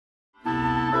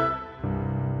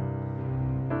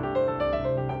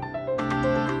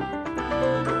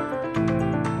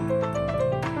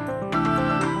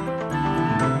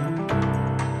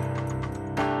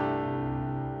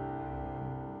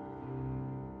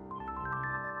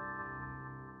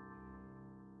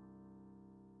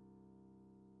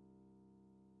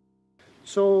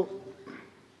So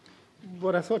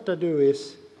what I thought I'd do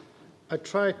is I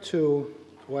try to,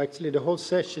 well, actually the whole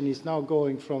session is now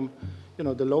going from,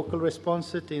 the local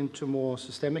responses into more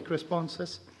systemic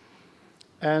responses.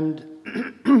 And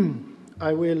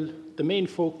the main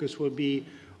focus will be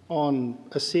on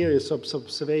a series of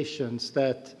observations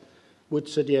that would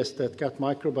suggest that gut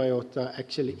microbiota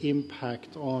actually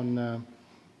impact on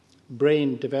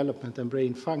brain development and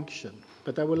brain function.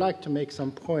 But I would like to make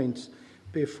some points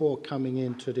before coming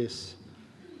into this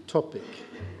topic.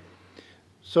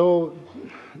 So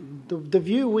the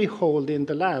view we hold in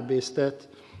the lab is that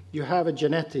you have a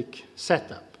genetic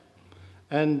setup,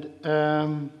 and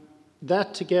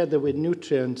that together with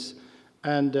nutrients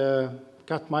and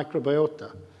gut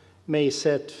microbiota may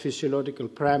set physiological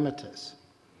parameters.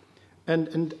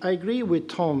 And I agree with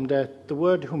Tom that the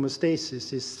word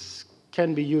homeostasis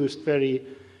can be used very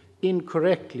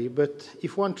incorrectly, but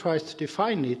if one tries to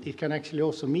define it, it can actually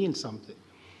also mean something.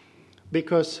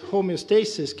 Because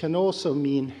homeostasis can also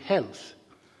mean health.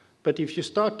 But if you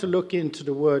start to look into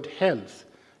the word health,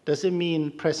 does it mean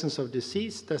presence of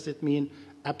disease? Does it mean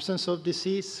absence of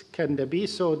disease? Can there be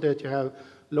so that you have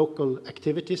local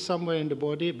activity somewhere in the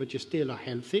body, but you still are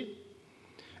healthy?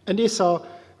 And these are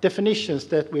definitions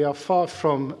that we are far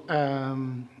from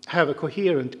have a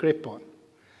coherent grip on.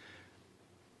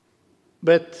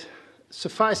 But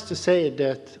suffice to say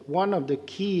that one of the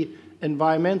key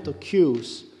environmental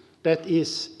cues that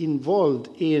is involved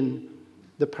in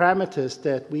the parameters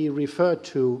that we refer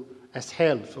to as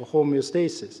health or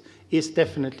homeostasis is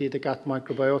definitely the gut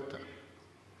microbiota.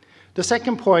 The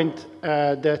second point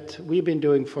that we've been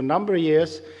doing for a number of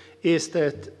years is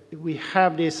that we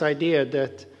have this idea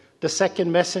that the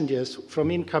second messengers from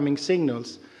incoming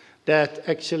signals that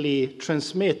actually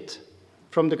transmit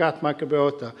from the gut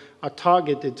microbiota are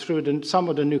targeted through some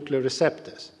of the nuclear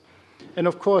receptors. And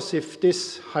of course, if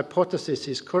this hypothesis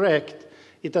is correct,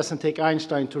 it doesn't take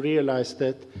Einstein to realize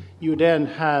that you then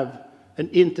have an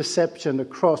interception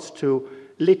across to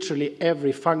literally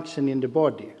every function in the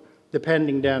body,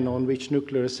 depending then on which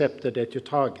nuclear receptor that you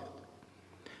target.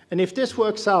 And if this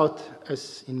works out,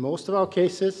 as in most of our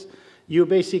cases, you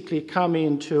basically come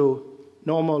into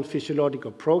normal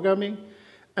physiological programming,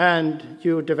 and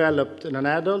you develop in an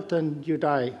adult, and you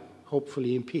die,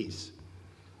 hopefully, in peace.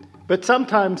 But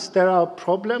sometimes there are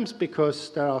problems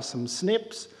because there are some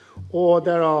SNPs, or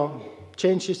there are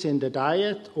changes in the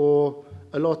diet, or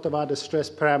a lot of other stress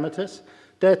parameters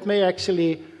that may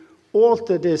actually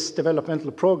alter this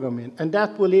developmental programming, and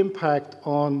that will impact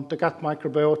on the gut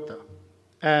microbiota.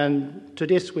 And to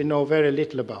this we know very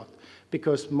little about,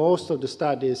 because most of the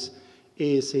studies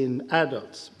is in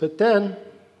adults. But then,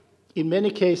 in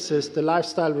many cases, the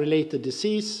lifestyle-related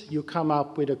disease, you come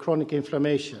up with a chronic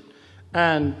inflammation.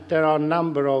 And there are a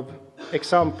number of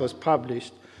examples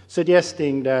published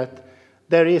suggesting that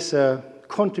there is a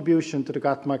contribution to the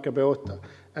gut microbiota.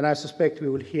 And I suspect we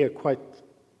will hear quite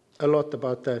a lot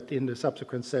about that in the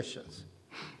subsequent sessions.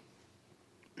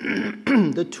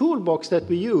 The toolbox that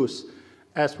we use,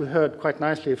 as we heard quite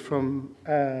nicely from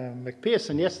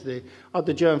Pettersson yesterday, are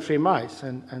the germ-free mice,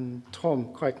 and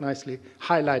Tom quite nicely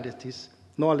highlighted his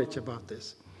knowledge about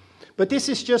this. But this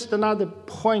is just another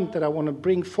point that I want to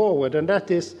bring forward, and that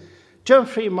is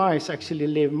germ-free mice actually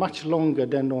live much longer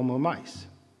than normal mice.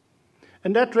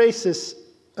 And that raises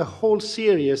a whole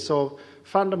series of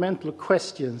fundamental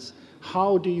questions.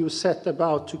 How do you set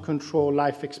about to control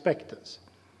life expectancy?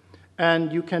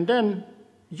 And you can then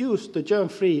use the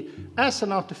germ-free as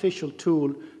an artificial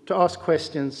tool to ask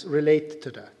questions related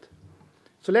to that.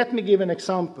 So let me give an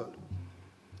example.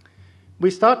 We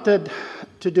started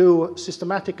to do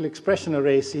systematical expression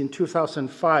arrays in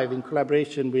 2005 in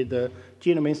collaboration with the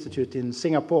Genome Institute in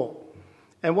Singapore.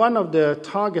 And one of the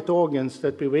target organs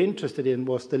that we were interested in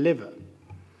was the liver.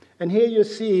 And here you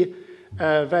see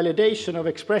validation of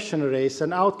expression arrays,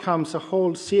 and out comes a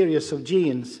whole series of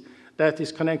genes that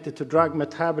is connected to drug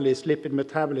metabolism, lipid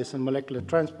metabolism, and molecular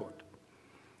transport.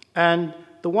 And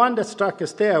the one that struck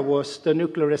us there was the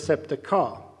nuclear receptor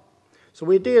CAR. So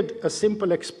we did a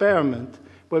simple experiment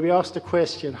where we asked the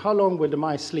question, how long will the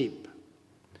mice sleep?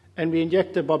 And we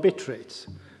injected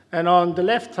barbiturates. And on the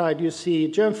left side, you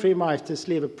see germ-free mice that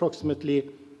sleep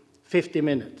approximately 50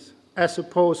 minutes, as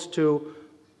opposed to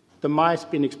the mice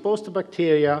being exposed to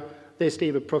bacteria, they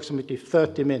sleep approximately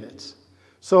 30 minutes.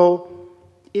 So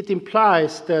it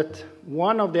implies that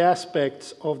one of the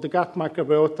aspects of the gut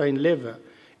microbiota in liver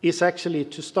is actually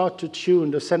to start to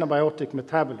tune the xenobiotic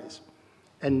metabolism.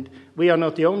 And we are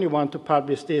not the only one to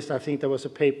publish this. I think there was a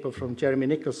paper from Jeremy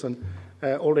Nicholson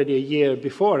already a year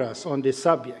before us on this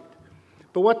subject.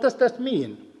 But what does that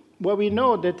mean? where we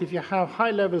know that if you have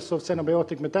high levels of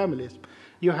xenobiotic metabolism,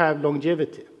 you have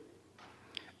longevity.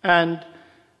 And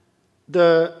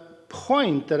the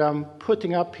point that I'm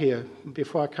putting up here,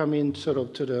 before I come in sort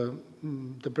of to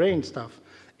the brain stuff,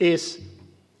 is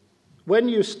when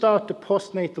you start the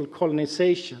postnatal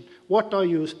colonization, what are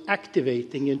you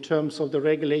activating in terms of the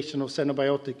regulation of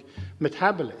xenobiotic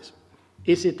metabolism?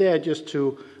 Is it there just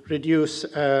to reduce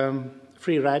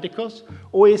free radicals,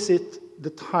 or is it the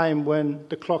time when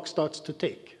the clock starts to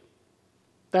tick?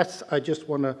 That's I just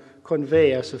want to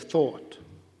convey as a thought.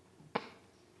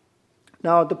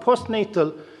 Now, the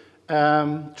postnatal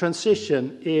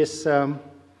transition is,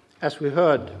 as we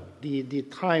heard, the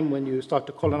time when you start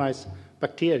to colonize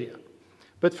bacteria.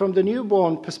 But from the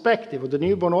newborn perspective, or the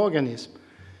newborn organism,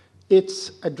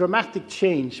 it's a dramatic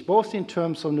change, both in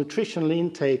terms of nutritional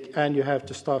intake and you have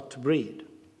to start to breed.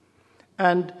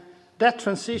 And that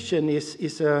transition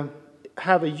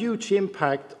have a huge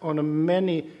impact on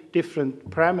many different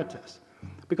parameters.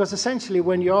 Because essentially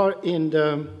when you are in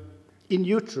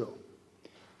utero,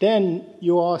 then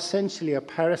you are essentially a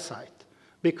parasite,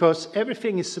 because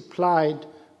everything is supplied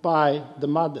by the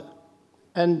mother.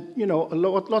 And, you know, a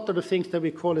lot of the things that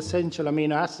we call essential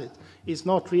amino acids is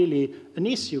not really an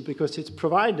issue because it's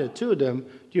provided to them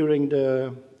due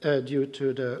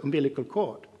to the umbilical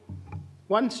cord.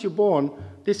 Once you're born,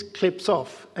 this clips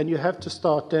off, and you have to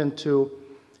start then to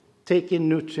take in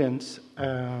nutrients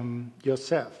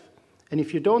yourself. And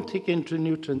if you don't take in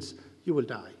nutrients, you will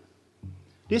die.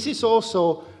 This is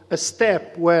also a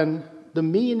step when the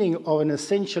meaning of an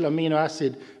essential amino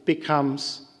acid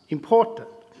becomes important.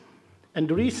 And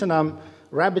the reason I'm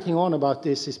rabbiting on about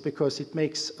this is because it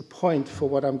makes a point for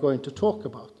what I'm going to talk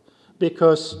about.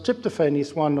 Because tryptophan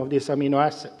is one of these amino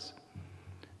acids.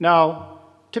 Now,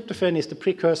 tryptophan is the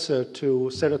precursor to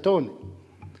serotonin.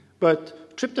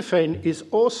 But tryptophan is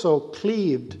also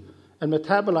cleaved and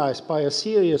metabolized by a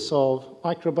series of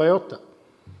microbiota.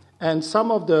 And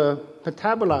some of the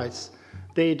metabolites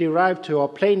they derive to are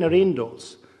planar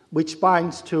indoles, which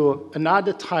binds to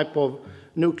another type of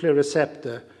nuclear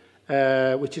receptor,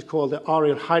 which is called the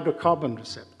aryl hydrocarbon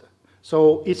receptor.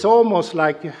 So it's almost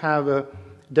like you have a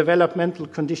developmental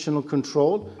conditional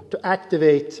control to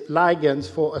activate ligands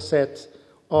for a set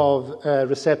of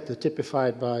receptors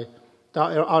typified by the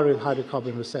aryl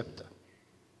hydrocarbon receptor.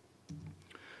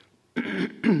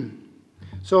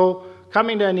 So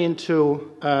coming then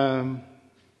into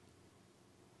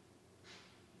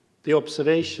the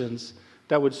observations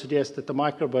that would suggest that the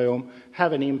microbiome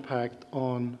have an impact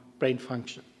on brain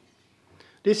function.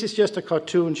 This is just a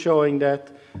cartoon showing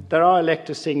that there are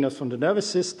electric signals from the nervous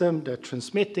system that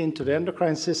transmit into the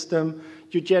endocrine system.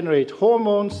 You generate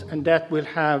hormones, and that will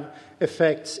have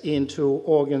effects into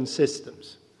organ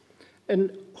systems.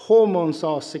 And hormones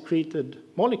are secreted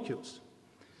molecules,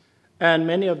 and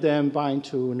many of them bind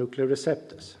to nuclear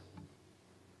receptors.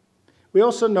 We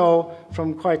also know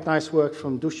from quite nice work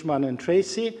from Dushman and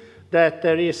Tracy that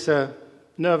there is a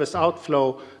nervous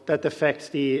outflow that affects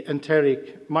the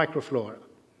enteric microflora.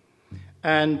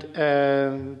 And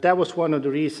that was one of the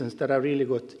reasons that I really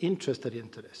got interested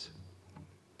into this.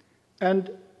 And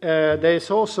there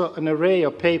is also an array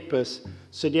of papers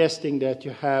suggesting that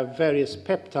you have various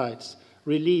peptides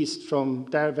released from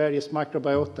their various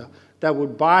microbiota that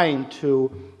would bind to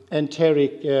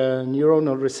enteric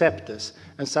neuronal receptors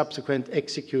and subsequent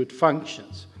execute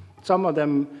functions. Some of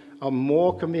them are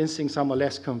more convincing, some are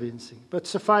less convincing. But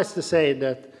suffice to say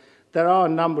that there are a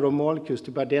number of molecules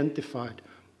to be identified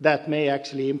that may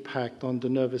actually impact on the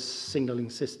nervous signaling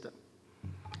system.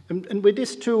 And with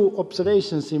these two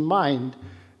observations in mind,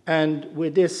 and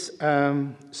with this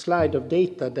slide of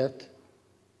data that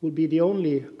will be the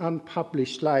only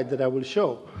unpublished slide that I will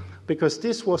show, because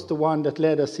this was the one that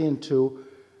led us into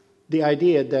the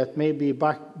idea that maybe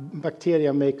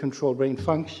bacteria may control brain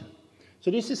function. So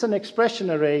this is an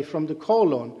expression array from the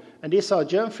colon, and these are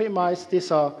germ-free mice, these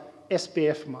are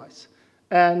SPF mice.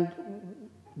 And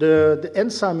the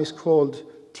enzyme is called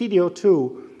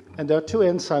TDO2, and there are two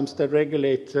enzymes that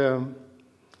regulate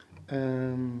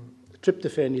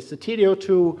tryptophan. It's the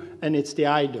TDO2 and it's the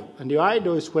IDO. And the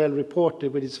IDO is well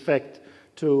reported with its effect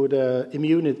to the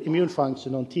immune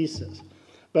function on T cells.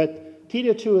 But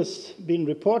TDO2 has been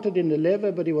reported in the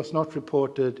liver, but it was not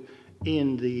reported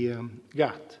in the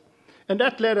gut. And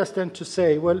that led us then to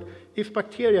say, well, if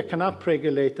bacteria can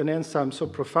upregulate an enzyme so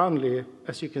profoundly,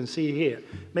 as you can see here,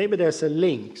 maybe there's a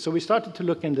link. So we started to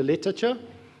look in the literature,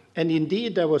 and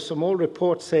indeed there was some old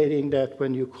reports saying that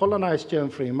when you colonize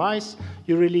germ-free mice,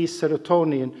 you release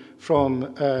serotonin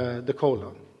from the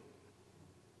colon.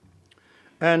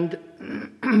 And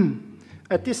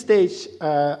at this stage,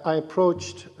 I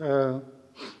approached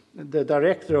the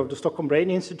director of the Stockholm Brain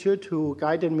Institute, who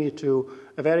guided me to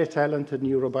a very talented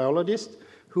neurobiologist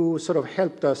who sort of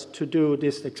helped us to do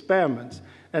these experiments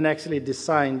and actually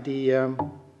design the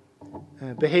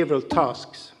behavioral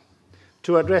tasks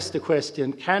to address the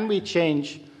question, can we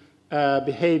change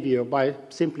behavior by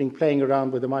simply playing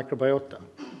around with the microbiota?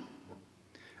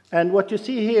 And what you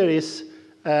see here is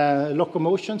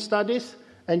locomotion studies,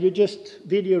 and you just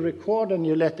video record and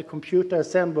you let the computer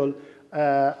assemble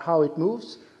how it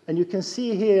moves. And you can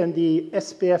see here in the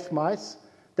SPF mice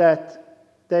that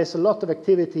there's a lot of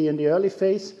activity in the early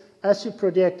phase. As you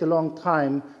project a long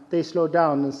time, they slow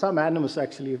down, and some animals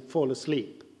actually fall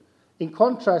asleep. In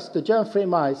contrast, the germ-free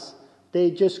mice,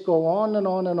 they just go on and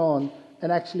on and on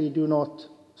and actually do not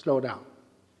slow down.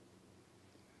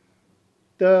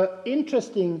 The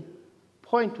interesting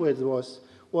point with was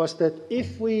that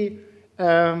if we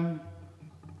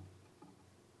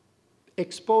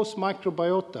expose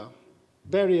microbiota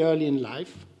very early in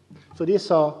life, so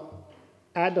these are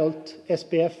adult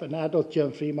SPF and adult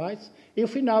germ-free mice.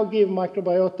 If we now give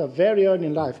microbiota very early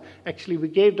in life, actually we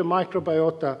gave the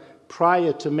microbiota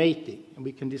prior to mating, and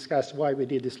we can discuss why we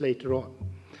did this later on.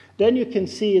 Then you can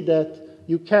see that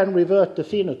you can revert the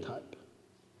phenotype.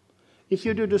 If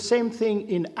you do the same thing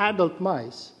in adult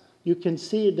mice, you can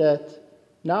see that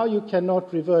now you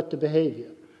cannot revert the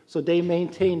behavior. So they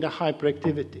maintain the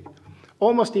hyperactivity,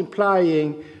 almost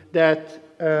implying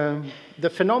that the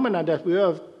phenomena that we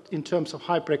have in terms of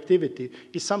hyperactivity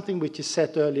is something which is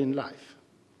set early in life.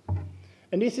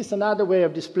 And this is another way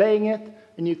of displaying it.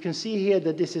 And you can see here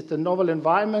that this is the novel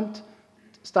environment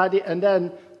study, and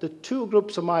then the two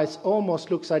groups of mice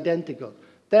almost looks identical.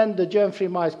 Then the germ-free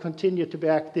mice continue to be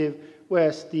active,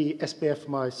 whereas the SPF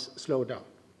mice slow down.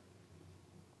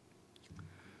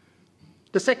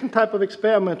 The second type of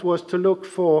experiment was to look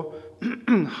for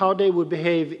how they would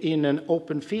behave in an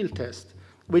open field test,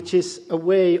 which is a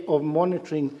way of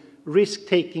monitoring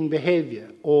risk-taking behavior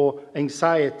or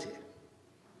anxiety.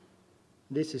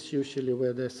 This is usually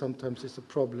where there sometimes is a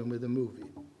problem with the movie.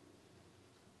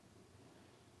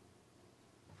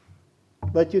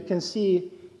 But you can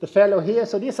see the fellow here.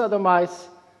 So these are the mice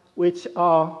which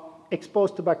are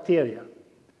exposed to bacteria.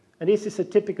 And this is a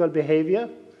typical behavior.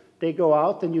 They go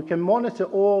out, and you can monitor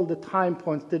all the time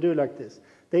points they do like this.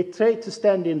 They try to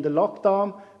stand in the locked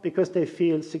arm because they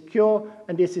feel secure,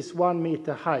 and this is 1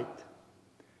 meter height.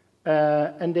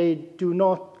 And they do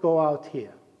not go out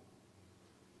here.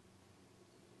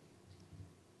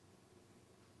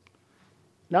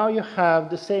 Now you have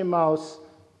the same mouse,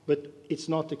 but it's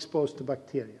not exposed to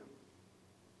bacteria.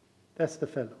 That's the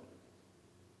fellow.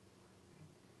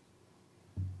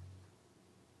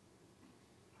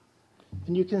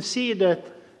 And you can see that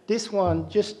this one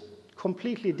just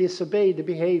completely disobeyed the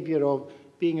behavior of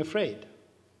being afraid.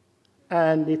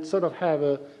 And it sort of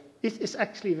it's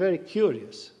actually very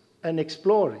curious and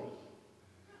exploring.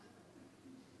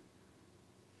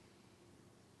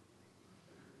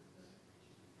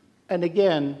 And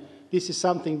again, this is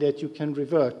something that you can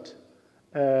revert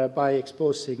by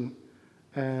exposing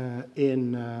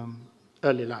in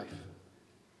early life.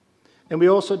 And we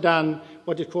also done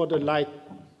what is called a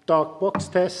light-dark box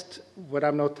test, but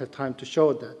I've not had time to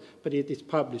show that, but it is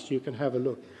published, you can have a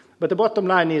look. But the bottom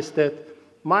line is that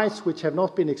mice which have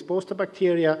not been exposed to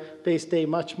bacteria, they stay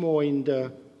much more in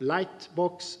the light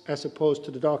box as opposed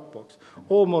to the dark box,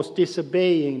 almost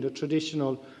disobeying the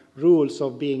traditional rules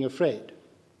of being afraid.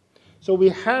 So we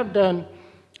have done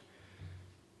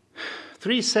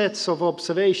 3 sets of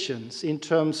observations in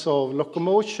terms of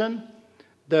locomotion,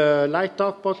 the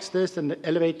light-dark box test, and the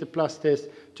elevated plus test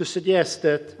to suggest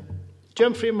that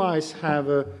germ-free mice have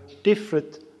a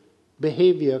different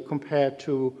behavior compared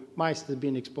to mice that have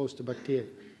been exposed to bacteria.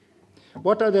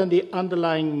 What are then the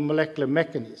underlying molecular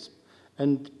mechanisms?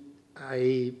 And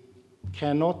I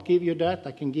cannot give you that.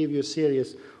 I can give you a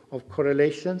series of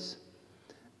correlations.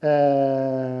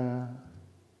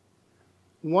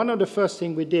 One of the first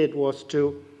things we did was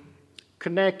to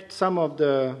connect some of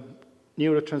the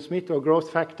neurotransmitter or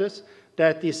growth factors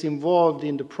that is involved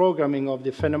in the programming of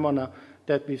the phenomena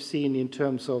that we've seen in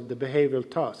terms of the behavioral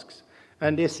tasks.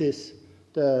 And this is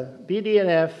the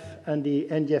BDNF and the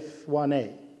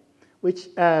NGF1A, which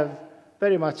are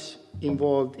very much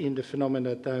involved in the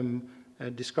phenomena that I'm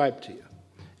described to you.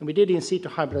 And we did in situ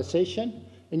hybridization,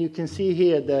 and you can see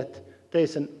here that there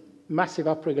is a massive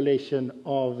upregulation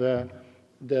of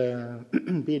the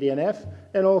BDNF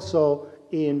and also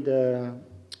in the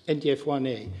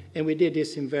NGF1A. And we did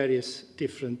this in various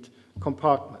different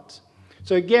compartments.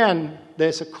 So again,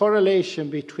 there's a correlation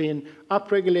between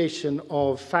upregulation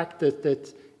of factors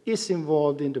that is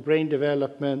involved in the brain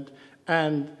development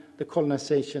and the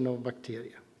colonization of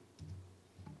bacteria.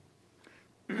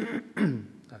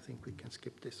 I think we can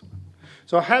skip this one.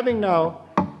 So having now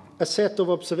a set of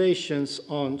observations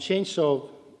on change of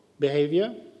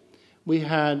behavior, we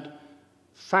had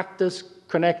factors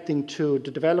connecting to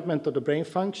the development of the brain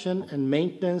function and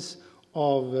maintenance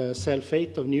of cell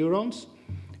fate of neurons.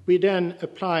 We then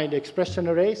applied expression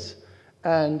arrays,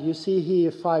 and you see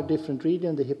here 5 different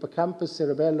regions: the hippocampus,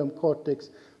 cerebellum, cortex,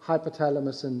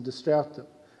 hypothalamus, and the striatum.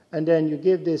 And then you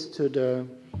give this to the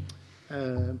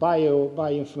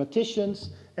bioinformaticians,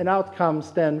 and out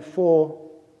comes then 4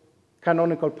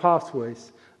 canonical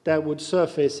pathways that would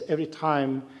surface every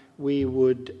time we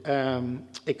would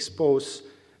expose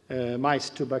mice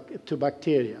to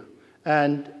bacteria.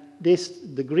 And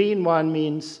the green one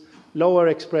means lower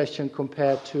expression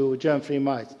compared to germ-free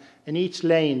mice. And each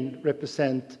lane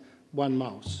represents 1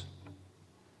 mouse.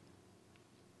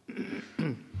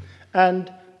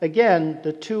 And again,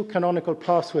 the 2 canonical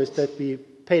pathways that we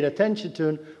paid attention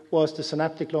to was the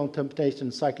synaptic long-term potentiation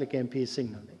and cyclic AMP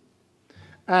signaling.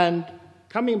 And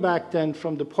coming back then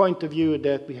from the point of view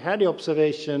that we had the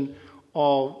observation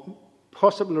of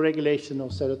possible regulation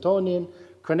of serotonin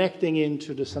connecting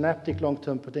into the synaptic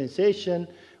long-term potentiation,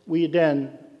 we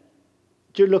then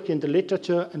do look in the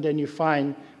literature, and then you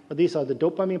find these are the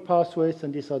dopamine pathways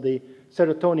and these are the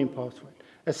serotonin pathways.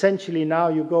 Essentially now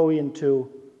you go into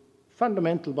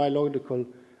fundamental biological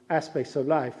aspects of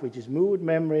life, which is mood,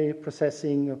 memory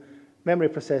processing,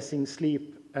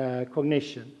 sleep,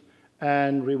 cognition,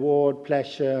 and reward,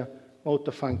 pleasure,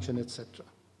 motor function, etc.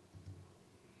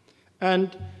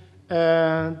 And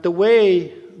the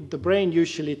way the brain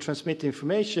usually transmits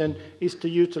information is to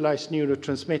utilize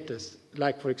neurotransmitters,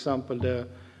 like, for example, the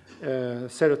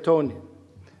serotonin.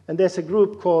 And there's a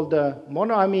group called the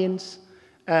monoamines,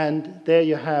 and there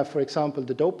you have, for example,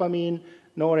 the dopamine,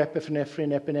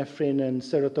 norepinephrine, epinephrine, and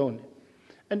serotonin.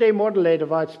 And they modulate a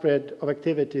widespread of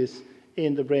activities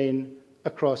in the brain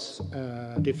across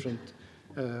different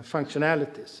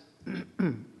functionalities.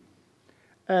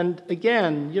 And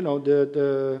again,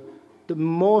 the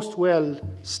most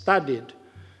well-studied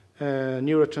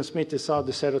neurotransmitters are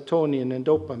the serotonin and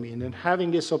dopamine. And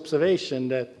having this observation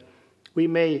that we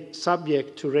may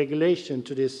subject to regulation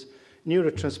to this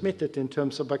neurotransmitter in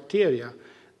terms of bacteria,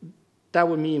 that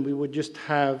would mean we would just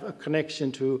have a connection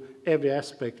to every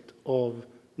aspect of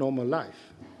normal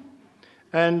life.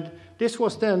 And this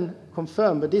was then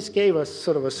confirmed, but this gave us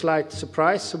sort of a slight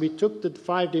surprise. So we took the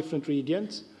 5 different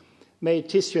regions, made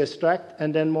tissue extract,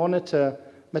 and then monitor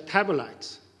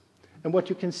metabolites. And what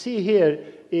you can see here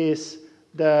is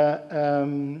the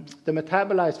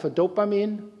metabolites for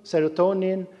dopamine,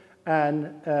 serotonin, and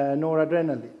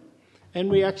noradrenaline. And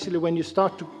we actually, when you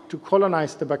start to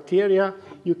colonize the bacteria,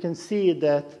 you can see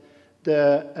that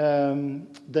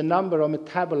the number of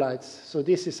metabolites, so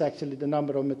this is actually the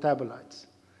number of metabolites.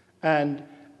 And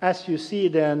as you see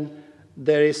then,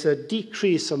 there is a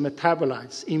decrease of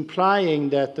metabolites, implying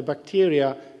that the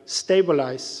bacteria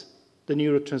stabilize the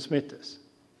neurotransmitters.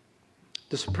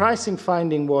 The surprising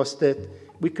finding was that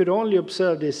we could only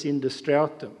observe this in the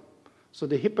striatum. So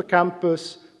the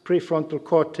hippocampus, prefrontal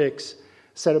cortex,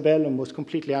 cerebellum was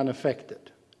completely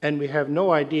unaffected. And we have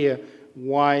no idea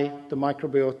why the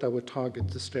microbiota would target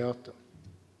the striatum.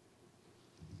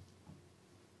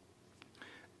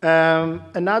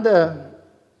 Another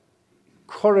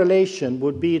correlation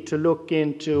would be to look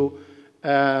into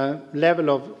level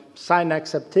of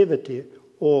synapse activity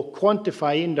or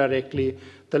quantify indirectly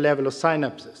the level of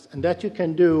synapses. And that you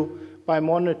can do by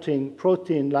monitoring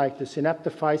protein like the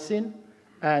synaptophysin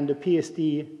and the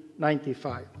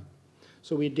PSD95.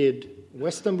 So we did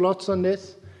Western blots on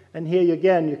this, and here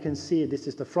again you can see this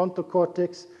is the frontal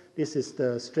cortex, this is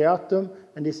the striatum,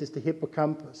 and this is the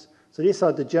hippocampus. So these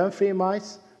are the germ-free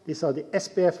mice, these are the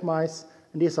SPF mice,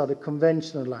 and these are the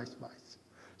conventionalized mice.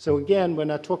 So again,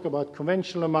 when I talk about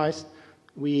conventional mice,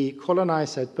 we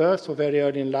colonize at birth or very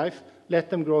early in life, let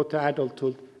them grow to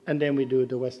adulthood, and then we do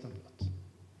the Western blots.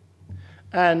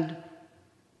 And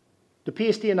the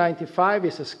PSD95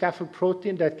 is a scaffold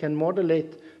protein that can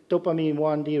modulate dopamine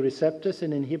 1D receptors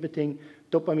and inhibiting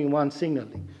dopamine 1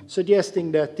 signaling,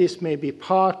 suggesting that this may be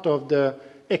part of the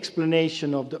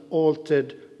explanation of the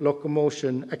altered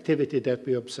locomotion activity that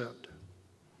we observed.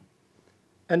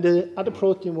 And the other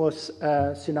protein was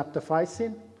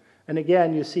synaptophysin. And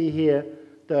again, you see here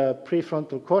the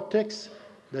prefrontal cortex,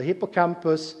 the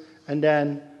hippocampus, and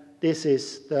then this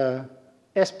is the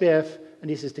SPF, and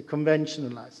this is the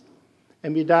conventionalized.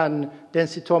 And we've done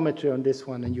densitometry on this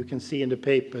one, and you can see in the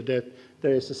paper that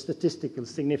there is a statistical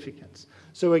significance.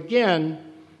 So again,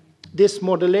 this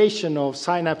modulation of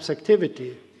synapse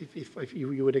activity, if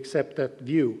you would accept that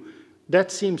view,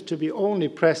 That seems to be only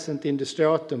present in the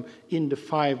striatum in the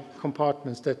 5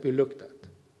 compartments that we looked at.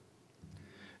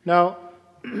 Now,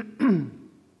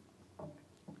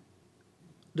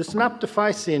 the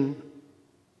synaptophysin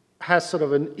has sort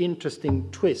of an interesting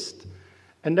twist,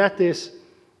 and that is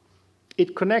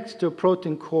it connects to a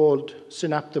protein called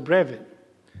synaptobrevin.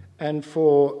 And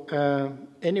for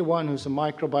anyone who's a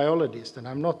microbiologist, and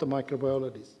I'm not a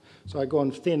microbiologist, so I go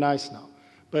on thin ice now,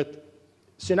 but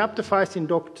synaptophysin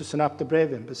dock to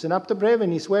synaptobrevin. But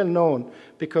synaptobrevin is well known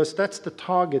because that's the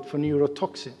target for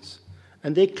neurotoxins.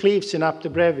 And they cleave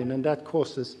synaptobrevin, and that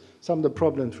causes some of the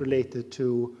problems related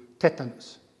to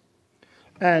tetanus.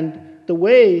 And the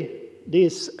way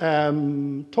these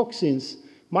toxins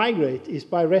migrate is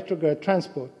by retrograde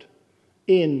transport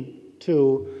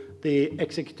into the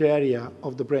executive area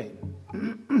of the brain.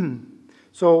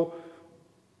 So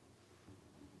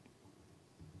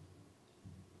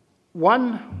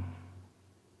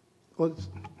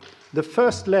the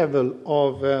first level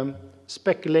of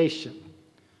speculation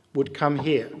would come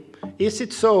here. Is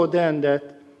it so then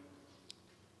that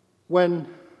when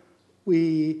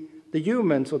the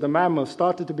humans or the mammals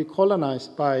started to be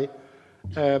colonized by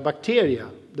bacteria,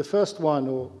 the first one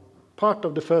or part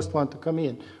of the first one to come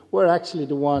in were actually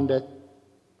the one that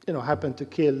happened to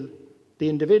kill the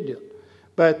individual.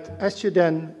 But as you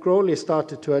then gradually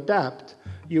started to adapt,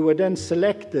 you were then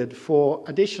selected for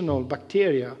additional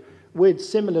bacteria with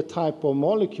similar type of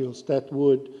molecules that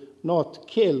would not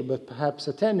kill but perhaps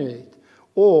attenuate,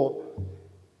 or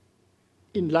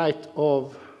in light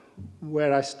of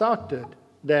where I started,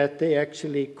 that they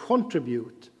actually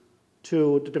contribute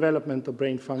to the development of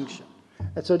brain function.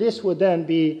 And so this would then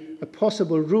be a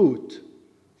possible route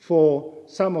for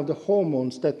some of the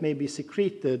hormones that may be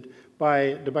secreted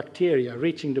by the bacteria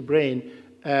reaching the brain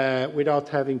without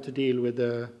having to deal with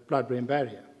the blood-brain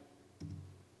barrier.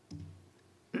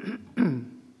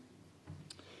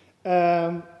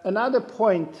 Another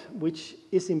point which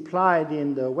is implied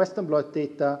in the Western blot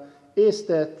data is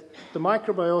that the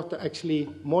microbiota actually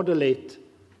modulate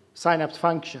synapse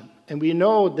function. And we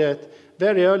know that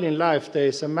very early in life there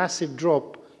is a massive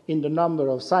drop in the number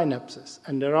of synapses,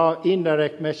 and there are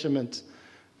indirect measurements,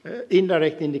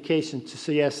 indirect indications to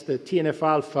suggest that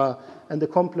TNF-alpha and the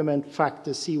complement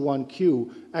factor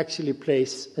C1q actually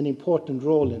plays an important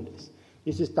role in this.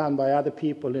 This is done by other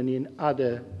people and in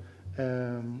other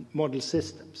model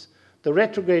systems. The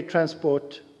retrograde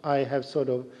transport I have sort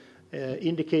of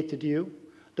indicated to you.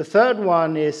 The third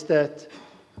one is that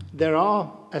there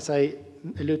are, as I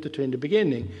alluded to in the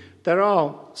beginning, there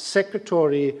are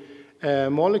secretory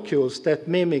molecules that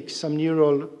mimic some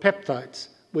neural peptides,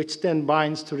 which then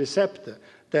binds to receptor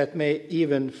that may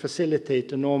even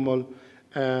facilitate a normal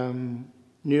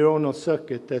neuronal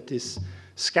circuit that is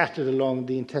scattered along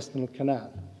the intestinal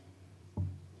canal.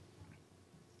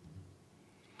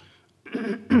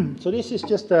 So this is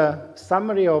just a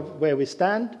summary of where we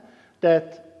stand,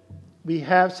 that we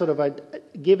have sort of a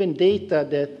given data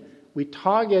that we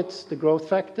target the growth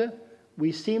factor,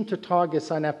 we seem to target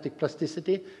synaptic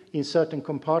plasticity in certain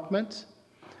compartments,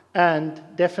 and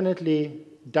definitely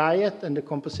diet and the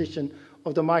composition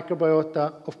of the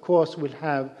microbiota, of course, will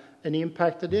have an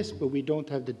impact on this, but we don't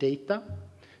have the data.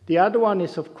 The other one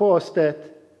is, of course, that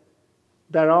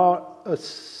there are a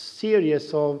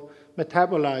series of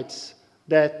metabolites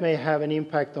that may have an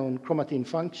impact on chromatin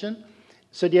function,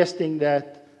 suggesting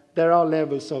that there are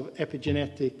levels of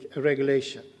epigenetic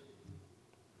regulation.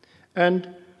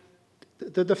 And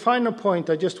the final point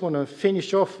I just want to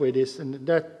finish off with is, and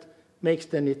that makes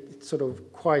then it sort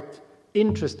of quite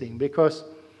interesting, because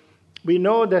we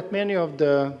know that many of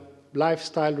the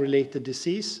lifestyle-related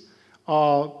disease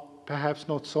are perhaps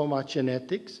not so much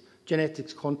genetics.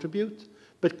 Genetics contribute,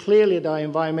 but clearly there are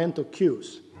environmental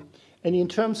cues. And in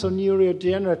terms of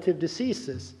neurodegenerative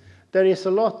diseases, there is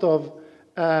a lot of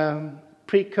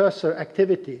precursor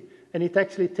activity, and it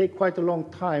actually takes quite a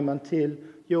long time until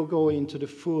you go into the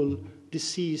full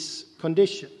disease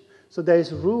condition. So there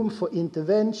is room for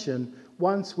intervention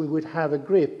once we would have a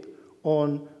grip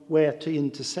on where to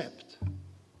intercept.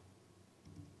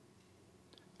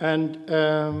 And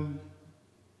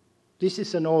this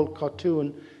is an old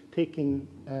cartoon taken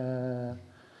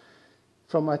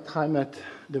from my time at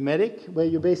the Medic, where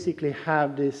you basically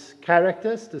have these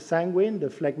characters, the sanguine, the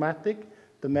phlegmatic,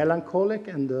 the melancholic,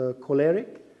 and the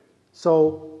choleric.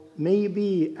 So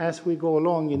maybe as we go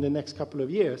along in the next couple of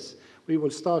years, we will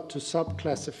start to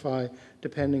subclassify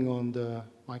depending on the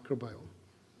microbiome.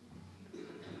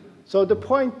 So the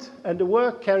point and the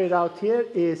work carried out here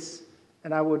is,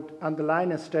 and I would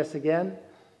underline and stress again,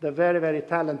 the very, very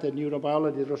talented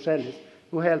neurobiologist Rochelle,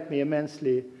 who helped me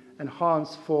immensely and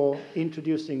Hans for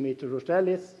introducing me to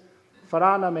Rotellis.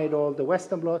 Farana made all the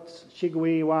Western blots.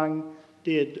 Shigui Wang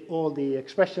did all the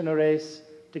expression arrays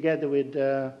together with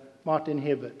Martin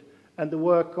Hibbert. And the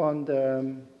work on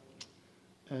the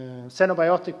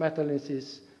xenobiotic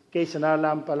meta-analysis, Geisenar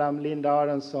Lampalam, Linda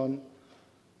Aronsson,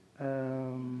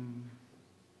 and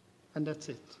that's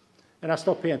it. And I'll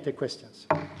stop here and take questions.